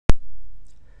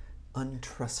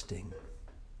Untrusting.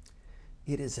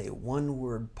 It is a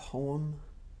one-word poem,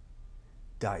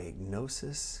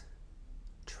 diagnosis,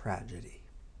 tragedy.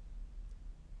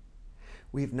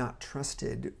 We've not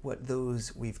trusted what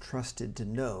those we've trusted to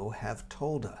know have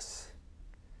told us.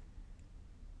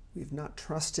 We've not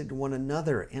trusted one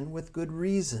another, and with good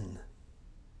reason.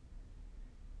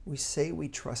 We say we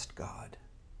trust God,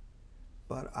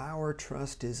 but our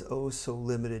trust is oh so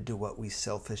limited to what we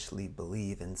selfishly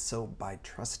believe, and so by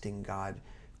trusting God,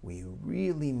 we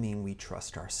really mean we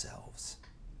trust ourselves,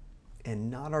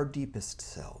 and not our deepest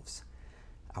selves,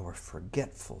 our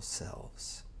forgetful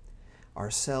selves,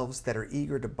 ourselves that are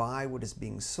eager to buy what is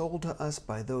being sold to us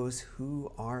by those who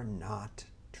are not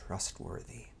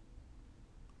trustworthy.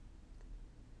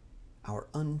 Our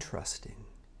untrusting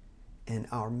and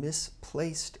our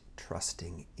misplaced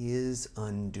trusting is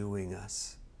undoing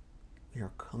us. We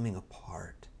are coming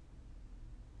apart.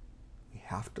 We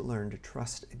have to learn to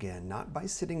trust again, not by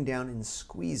sitting down and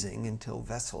squeezing until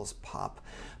vessels pop,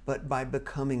 but by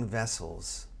becoming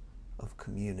vessels of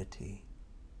community.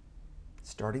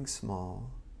 Starting small,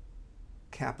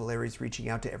 capillaries reaching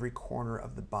out to every corner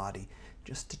of the body,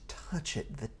 just to touch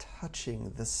it, the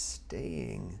touching, the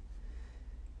staying.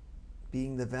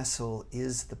 Being the vessel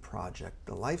is the project.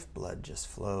 The lifeblood just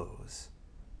flows.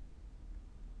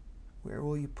 Where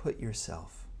will you put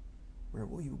yourself? Where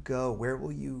will you go? Where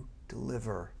will you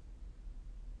deliver?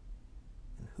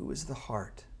 And who is the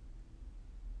heart?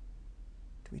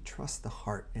 Do we trust the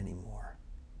heart anymore?